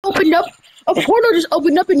opened up. A portal just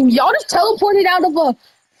opened up, and y'all just teleported out of a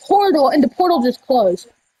portal, and the portal just closed.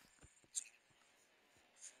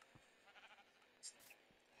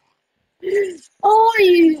 Oh,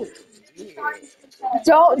 you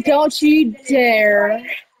don't you dare!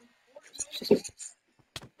 Hey,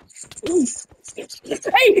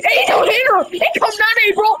 don't hit her! Hey, come down,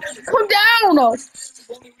 April! Come down!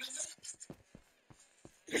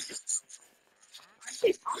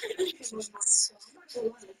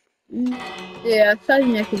 Yeah,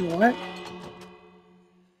 starting making what?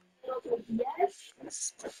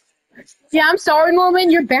 Yeah, I'm sorry, Norman.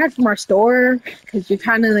 You're banned from our store because you're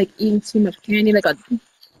kind of like eating too much candy.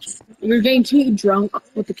 You're getting too drunk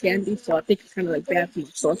with the candy, so I think it's kind of like banned from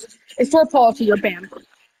the store. It's store policy. You're banned.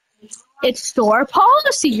 It's store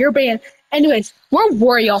policy. You're banned. Anyways, we'll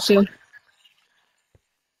worry y'all soon.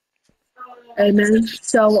 Amen.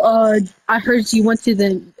 So, I heard you went to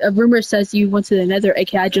the. A rumor says you went to the Nether,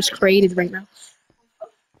 aka I just created right now.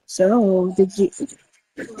 So,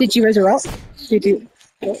 did you resurrect? Did you?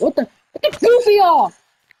 What the? What the goofy off?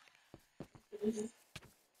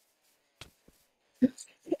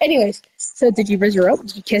 Anyways, so did you raise her up?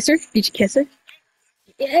 Did you kiss her? Did you kiss her?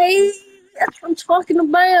 Hey, that's what I'm talking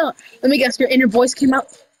about. Let me guess, your inner voice came out.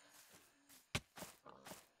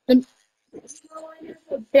 Um,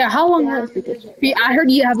 Yeah, how long has it? Yeah, I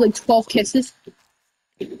heard you have like 12 kisses.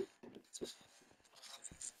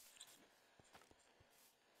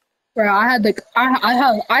 Bro, I had like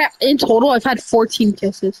I in total I've had 14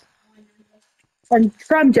 kisses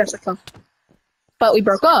from Jessica, but we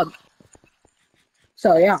broke up.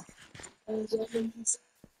 So yeah.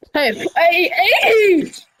 Hey,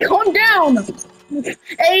 calm down.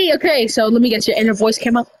 Hey, okay. So let me guess, your inner voice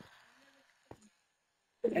came up.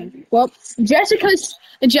 Well, Jessica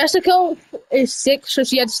is sick, so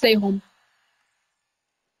she had to stay home.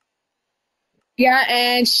 Yeah,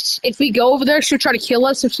 and if we go over there, she'll try to kill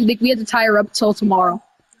us. So we have to tie her up till tomorrow.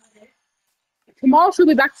 Tomorrow she'll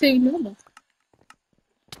be back to normal.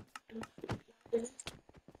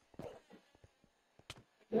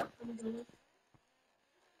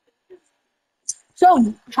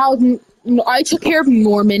 So how I took care of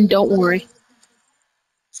Norman. Don't worry.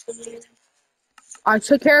 I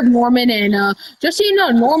took care of Norman, and just so you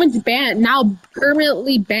know, Norman's banned now,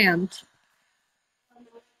 permanently banned.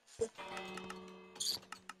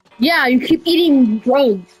 Yeah, you keep eating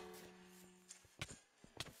drugs.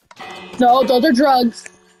 No, those are drugs.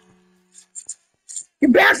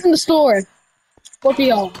 You're banned from the store. Both of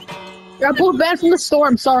y'all. You're both banned from the store.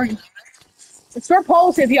 I'm sorry. It's for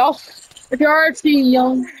policy if y'all are too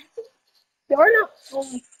young. You're not.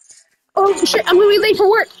 Oh shit! I'm gonna be late for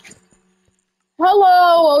work.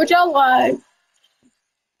 Hello, what would y'all like?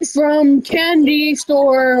 From candy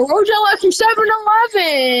store. What would y'all like from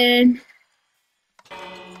 7-Eleven?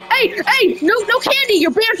 Hey, no candy. You're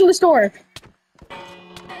banned from the store.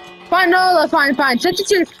 Fine, no, fine. Since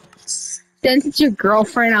it's your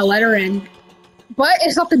girlfriend, I'll let her in. But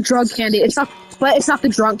it's not the drug candy. It's not the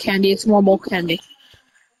drunk candy. It's normal candy.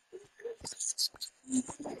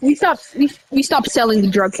 We stopped selling the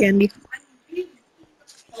drug candy.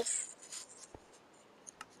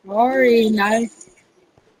 Sorry, nice.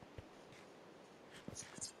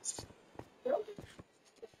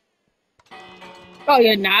 Oh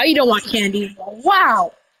yeah, now you don't want candy.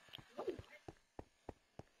 Wow.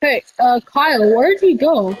 Hey, Kyle, where did he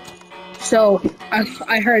go? So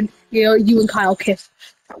I heard you and Kyle kissed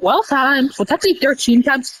 12 times. Well, actually 13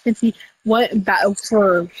 times since he went back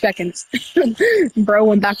for seconds. Bro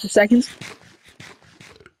went back for seconds.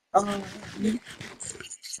 Um,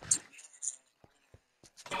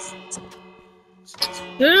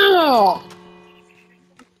 Ew.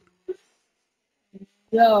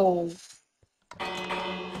 Yo.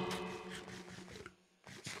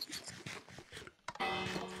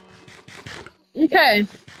 Okay.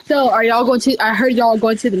 So are y'all going to? I heard y'all are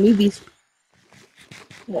going to the movies.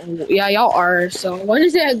 Well, yeah, y'all are. So when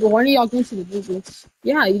is it? When are y'all going to the movies?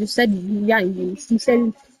 Yeah, you just said. Yeah, you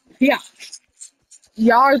said. Yeah,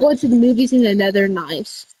 y'all are going to the movies in the Nether.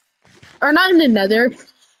 Nice. Or not in the Nether.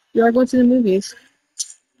 You are going to the movies.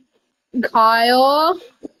 Kyle.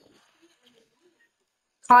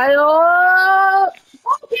 Kyle.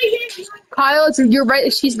 Kyle, you're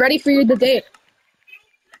right. She's ready for you to date.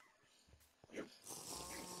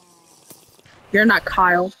 You're not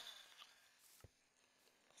Kyle.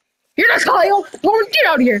 You're not Kyle. Lauren, get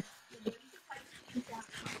out of here.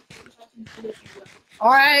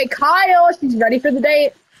 All right, Kyle. She's ready for the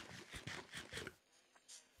date.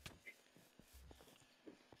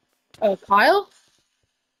 Kyle.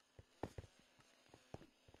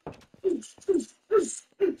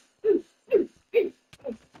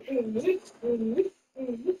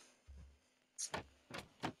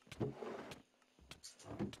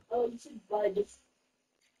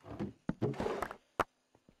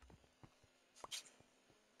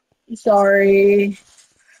 Sorry.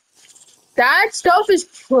 That stuff is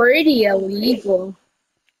pretty illegal.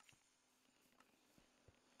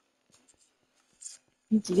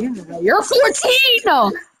 Yeah, you're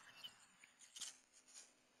 14!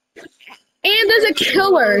 And there's a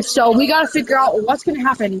killer, so we gotta figure out what's gonna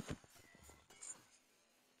happen.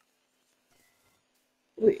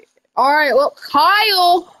 Alright, well,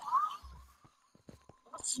 Kyle!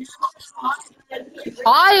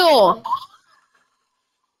 Kyle!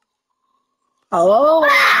 Hello?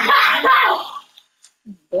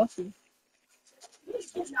 Bless you.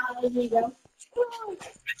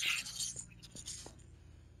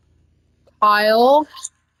 Kyle?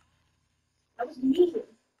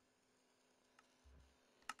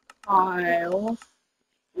 Kyle?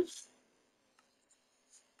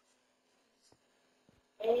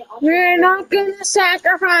 We're not gonna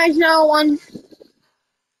sacrifice no one.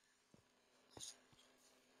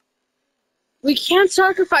 We can't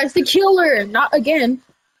sacrifice the killer. Not again.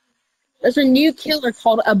 There's a new killer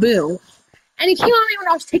called Abu. And he came on me when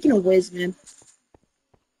I was taking a whiz, man.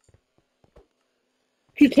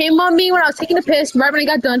 He came on me when I was taking a piss. Right when I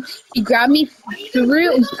got done, he grabbed me,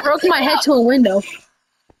 broke my head to a window,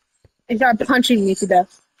 and started punching me to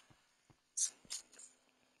death.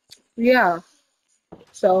 Yeah.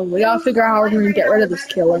 So we gotta figure out how we're gonna get rid of this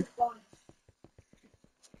killer.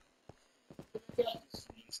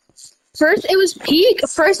 First it was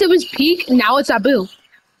Peek. Now it's Abu.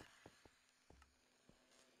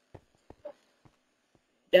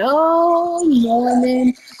 No,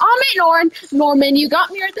 Norman. I'm ignoring Norman. You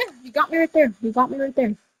got me right there. You got me right there. You got me right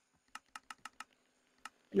there.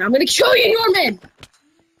 And I'm gonna kill you, Norman.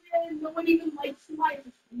 No one even likes my.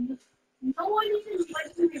 No one even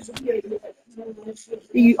likes my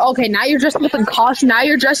video. Okay, now you're dressing up in costume. Now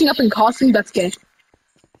you're dressing up in costume. That's gay.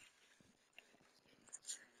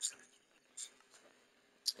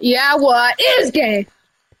 Yeah, what is gay?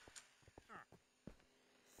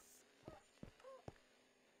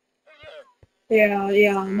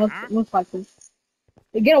 Yeah, most likely.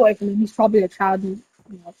 Get away from him. He's probably a child. Why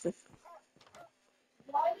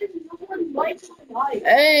does no one like my life?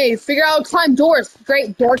 Hey, figure out how to climb doors.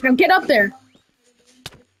 Great, dork. Now get up there.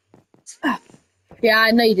 Yeah,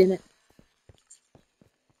 I know you didn't.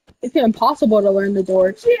 It's impossible to learn the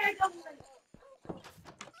doors.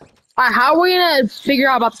 Alright, how are we gonna figure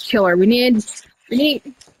out about the killer? We need.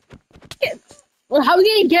 Well, how are we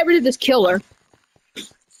gonna get rid of this killer?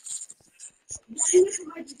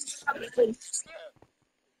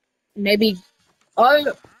 Maybe.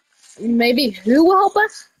 Maybe who will help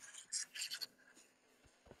us?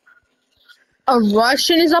 A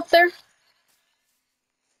Russian is up there.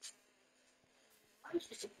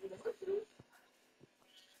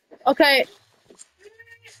 Okay.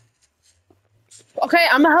 Okay,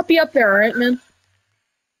 I'm gonna help you up there, alright, man?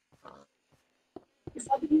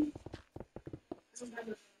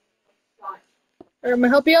 I'm gonna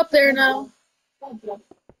help you up there now.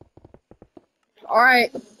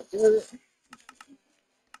 Alright.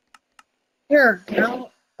 Here,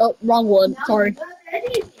 now. Oh, wrong one. Sorry.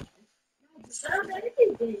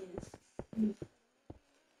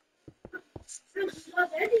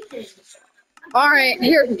 Alright,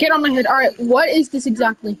 here, get on my head. Alright, what is this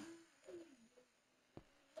exactly?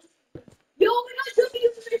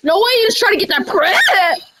 No way, you just try to get that bread!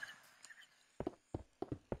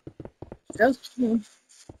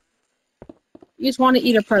 You just want to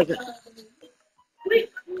eat a present.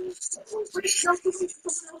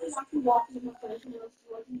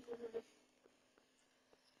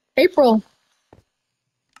 April.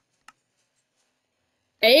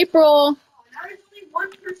 April.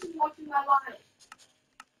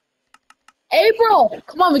 April!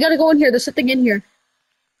 Come on, we gotta go in here. There's something in here.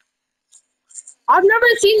 I've never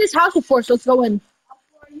seen this house before, so let's go in.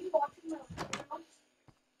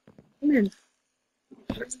 Come in.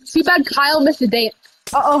 Too bad Kyle missed a date.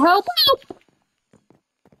 Uh-oh, help!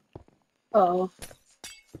 Uh-oh.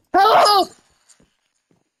 Help!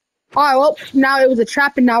 Alright, well, now it was a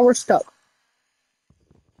trap and now we're stuck.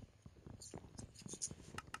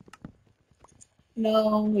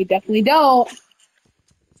 No, we definitely don't.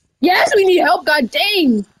 Yes, we need help, god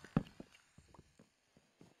dang!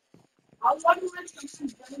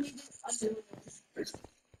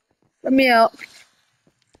 Let me out.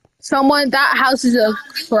 That house is a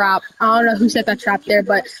trap. I don't know who set that trap there,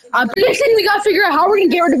 but basically we gotta figure out how we're gonna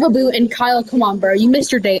get rid of Abu and Kyle. Come on, bro. You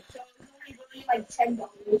missed your date. like $10.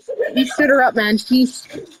 You stood her up, man. She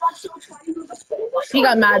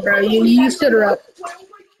got mad, bro. You stood her up.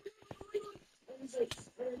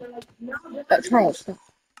 That's Charles.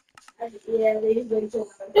 Yeah, they just went to.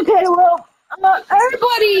 Okay, well,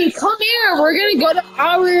 everybody, come here. We're gonna go to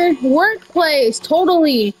our workplace.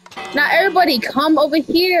 Totally. Now, everybody, come over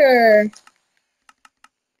here.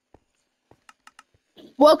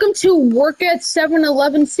 Welcome to Work at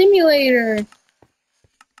 7-Eleven Simulator.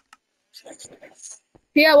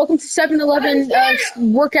 Yeah, welcome to 7-Eleven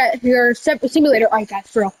Work at your Simulator. All right, guys,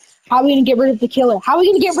 for real. How are we gonna get rid of the killer? How are we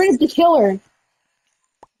gonna get rid of the killer?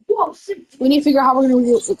 Whoa, We need to figure out how we're gonna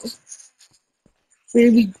do it.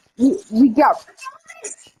 We got.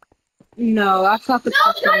 No, that's not the no,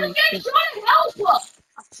 trying to help us.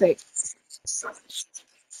 That's fake.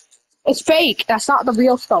 It's fake. That's not the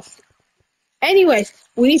real stuff. Anyways,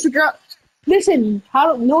 we need to figure out. Listen,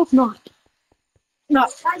 how? No, it's not. No.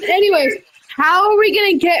 Anyways, how are we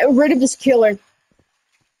gonna get rid of this killer?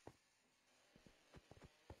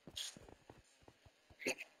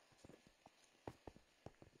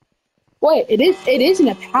 Wait, it is. It isn't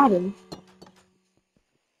a pattern.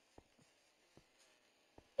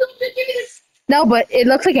 No, but it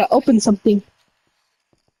looks like it opened something.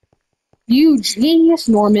 You genius,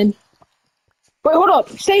 Norman. Wait, hold up.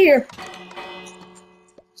 Stay here.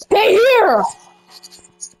 Stay here.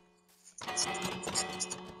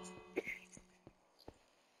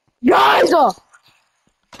 Guys!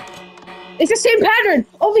 It's the same pattern.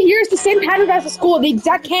 Over here is the same pattern as the school. The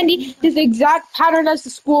exact candy is the exact pattern as the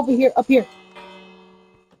school over here, up here.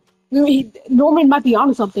 Norman might be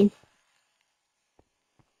onto something.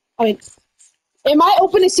 I mean, it might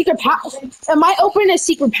open a secret It might open a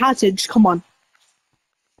secret passage. Come on.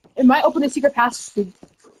 It might open a secret passage.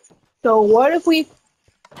 So what if we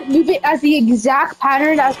move it as the exact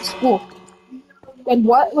pattern as the school? Then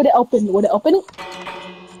what would it open? Would it open it?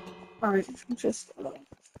 Alright, just.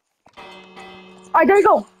 Alright, there you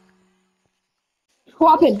go.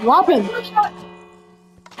 Whopping. Did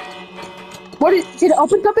it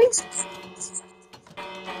open something?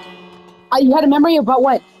 You had a memory about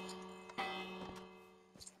what?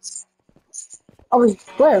 Oh,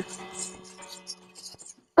 where?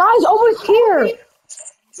 Guys, over here!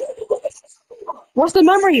 What's the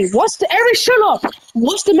memory? Every shut up!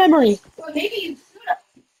 What's the memory? Well, maybe you should have.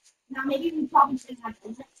 Now, maybe we probably shouldn't have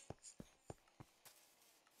done that.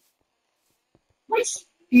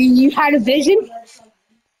 You had a vision?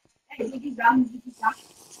 Hey, we can grab him.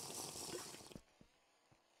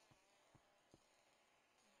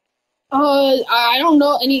 I don't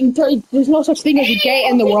know any. There's no such thing as a gay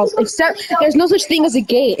in the world. Except there's no such thing as a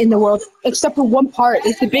gay in the world, except for one part.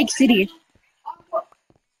 It's the big city.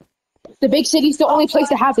 The big city's the only place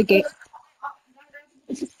that has a gay.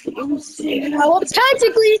 Well,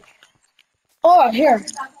 technically. Oh, here.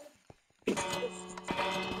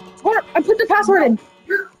 What? I put the password in.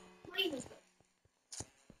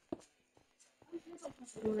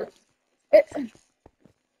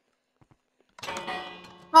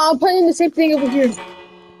 I'm putting the same thing over here.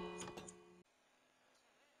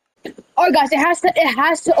 Oh, guys, it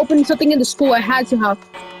has to open something in the school. It had to have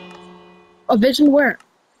a vision where.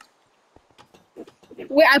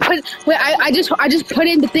 I just put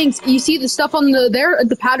in the things. You see the stuff on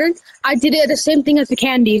the pattern. I did it the same thing as the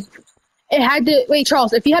candy. It had to wait,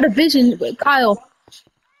 Charles. If you had a vision, Kyle.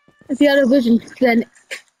 If you had a vision, then.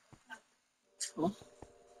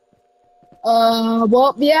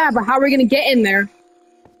 Well, yeah, but how are we gonna get in there?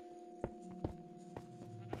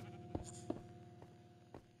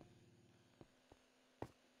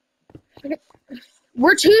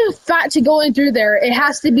 We're too fat to go in through there. It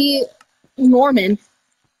has to be Norman.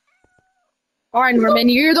 All right, Norman,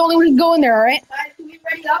 you're the only one who can go in there. All right. Guys, can we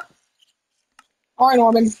ready up? All right,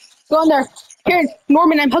 Norman, go in there. Here,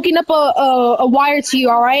 Norman, I'm hooking up a wire to you.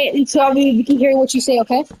 All right, and so we can hear what you say.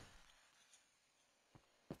 Okay.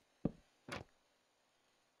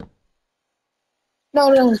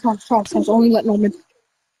 No, Charles, only let Norman.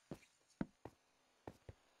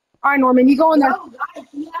 All right, Norman, you go in there. No, guys,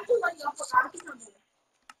 we have to ready up for after.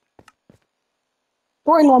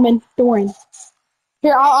 Don't worry, Norman. Don't worry.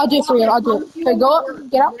 Here, I'll do it for you. I'll do it. Here, go up.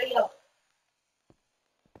 Get out.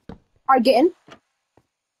 All right, get in.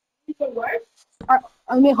 All right,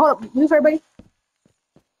 let me hold up. Move, everybody.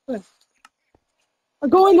 Okay.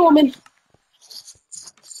 Go in, Norman.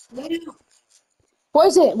 What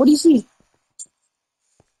is it? What do you see?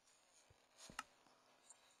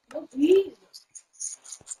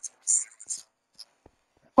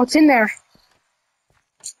 What's in there?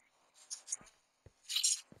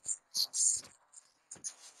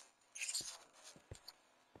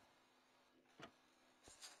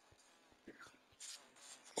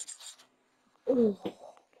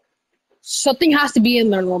 Something has to be in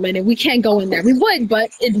there, Norman, and we can't go in there. We would,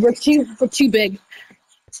 but we're too big.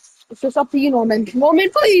 It's just up to you, Norman. Norman,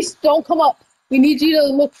 please don't come up. We need you to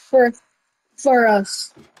look for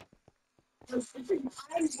us. John,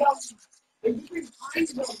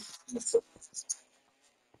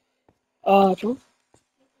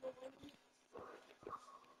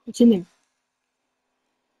 what's in there?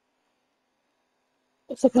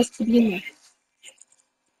 What's supposed to be in there?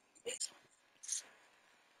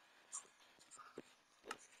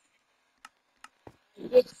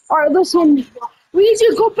 All right, listen. We need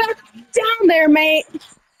you to go back down there, mate.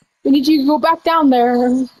 We need you to go back down there.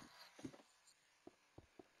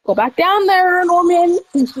 Go back down there, Norman.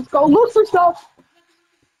 Please just go look for stuff.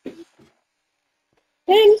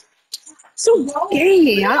 Dang. So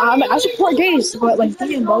gay. I support gays, but like,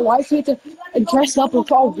 damn, bro, why do you have to dress up?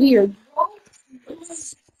 It's all weird.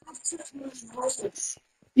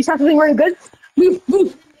 You saw something really good? Move,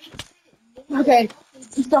 move. Okay,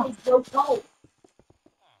 let's go.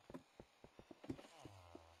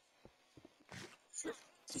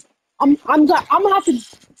 I'm gonna have to.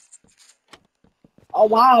 Oh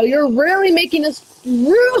wow, you're really making this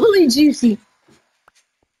really juicy.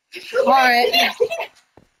 All right,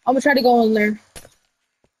 I'm gonna try to go in there.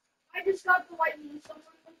 I just got the white meat. Someone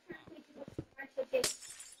was trying to take it.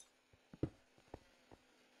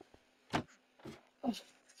 All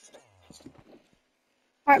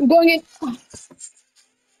right, I'm going in.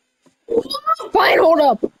 Fine, hold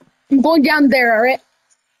up. I'm going down there. All right.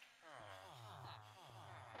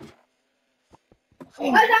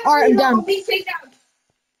 All right, I'm down.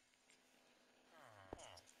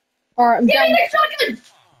 All right, I'm down.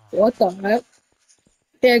 What the heck?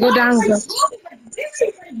 Yeah, go down with us.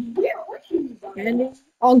 Candy?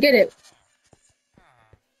 I'll get it.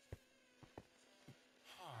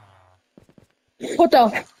 What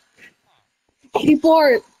the? People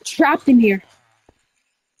are trapped in here.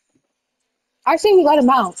 I say we let him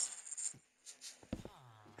out.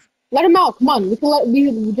 Let him out. Come on.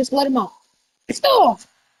 We just let him out. Stop.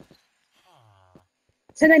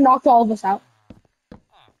 So they knocked all of us out.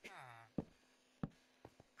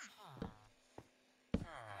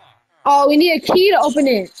 Oh, we need a key to open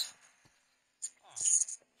it.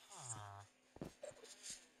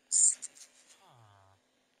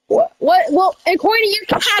 What? Well, according to your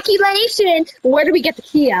calculation, where do we get the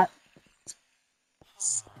key at?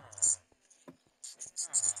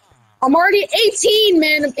 I'm already 18,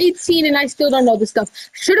 man. I'm 18 and I still don't know this stuff.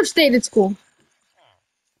 Should have stayed at school.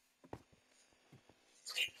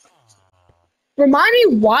 Remind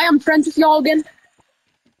me why I'm friends with y'all again.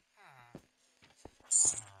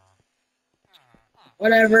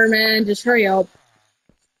 Whatever, man. Just hurry up.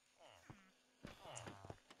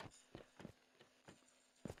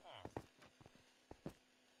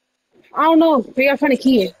 I don't know. We gotta find a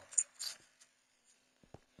key.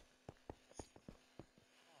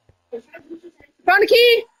 Found a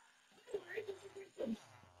key.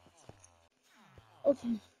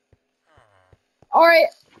 Okay. All right.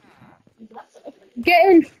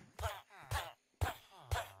 Get in.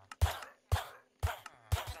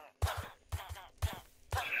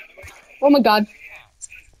 Oh my god.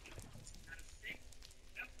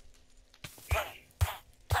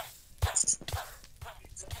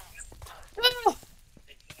 Ah!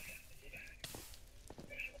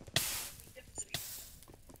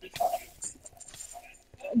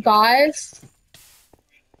 Guys.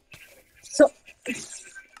 So,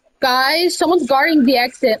 guys, someone's guarding the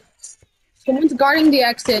exit. Someone's guarding the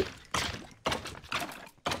exit.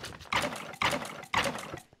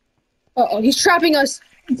 Uh-oh, he's trapping us.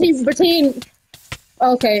 Between.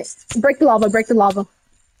 Okay, break the lava, break the lava.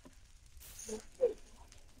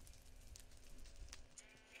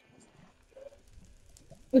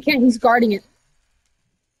 We can't, he's guarding it.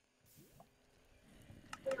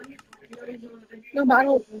 No, but I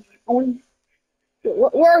don't. I want.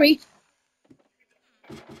 Where are we?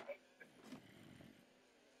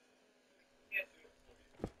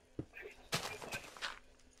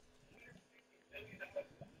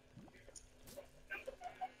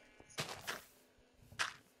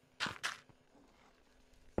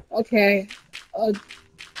 Okay. I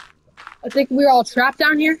think we're all trapped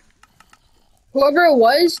down here. Whoever it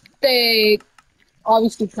was, they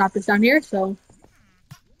obviously trapped us down here, so.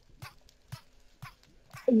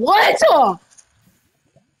 What?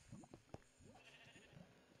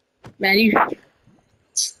 Man,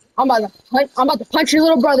 I'm about to punch your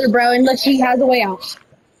little brother, bro, unless he has a way out.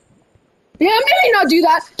 Yeah, maybe not do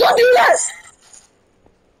that. Don't do that!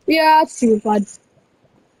 Yeah, that's suicide.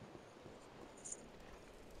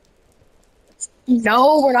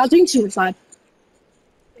 No, we're not doing suicide.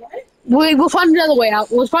 We'll find another way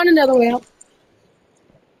out. We'll find another way out.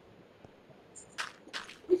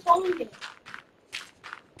 Who's following you?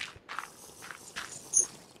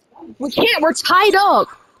 We can't. We're tied up.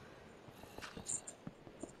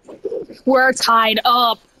 We're tied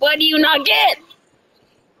up. What do you not get?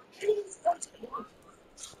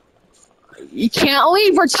 You can't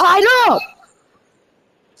leave. We're tied up.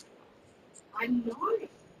 I'm not.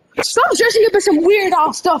 Stop dressing up in some weird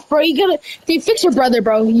ass stuff, bro. You fix your brother,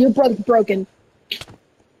 bro. Your brother's broken.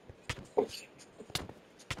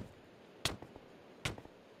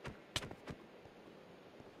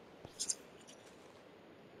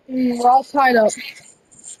 We're all tied up.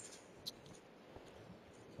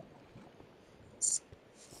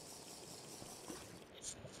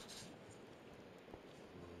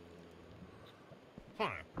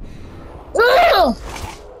 Ugh!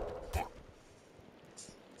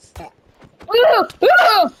 Ugh!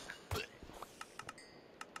 Ugh!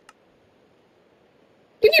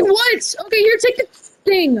 Give me what? Okay, here, take the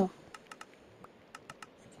thing.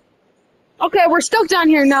 Okay, we're stuck down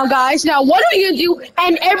here now, guys. Now, what are we gonna do?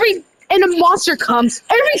 And a monster comes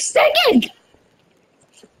every second.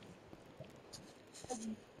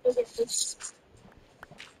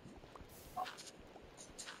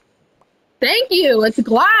 Thank you. It's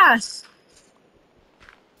glass.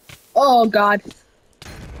 Oh God.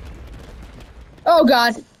 Oh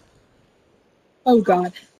God. Oh God.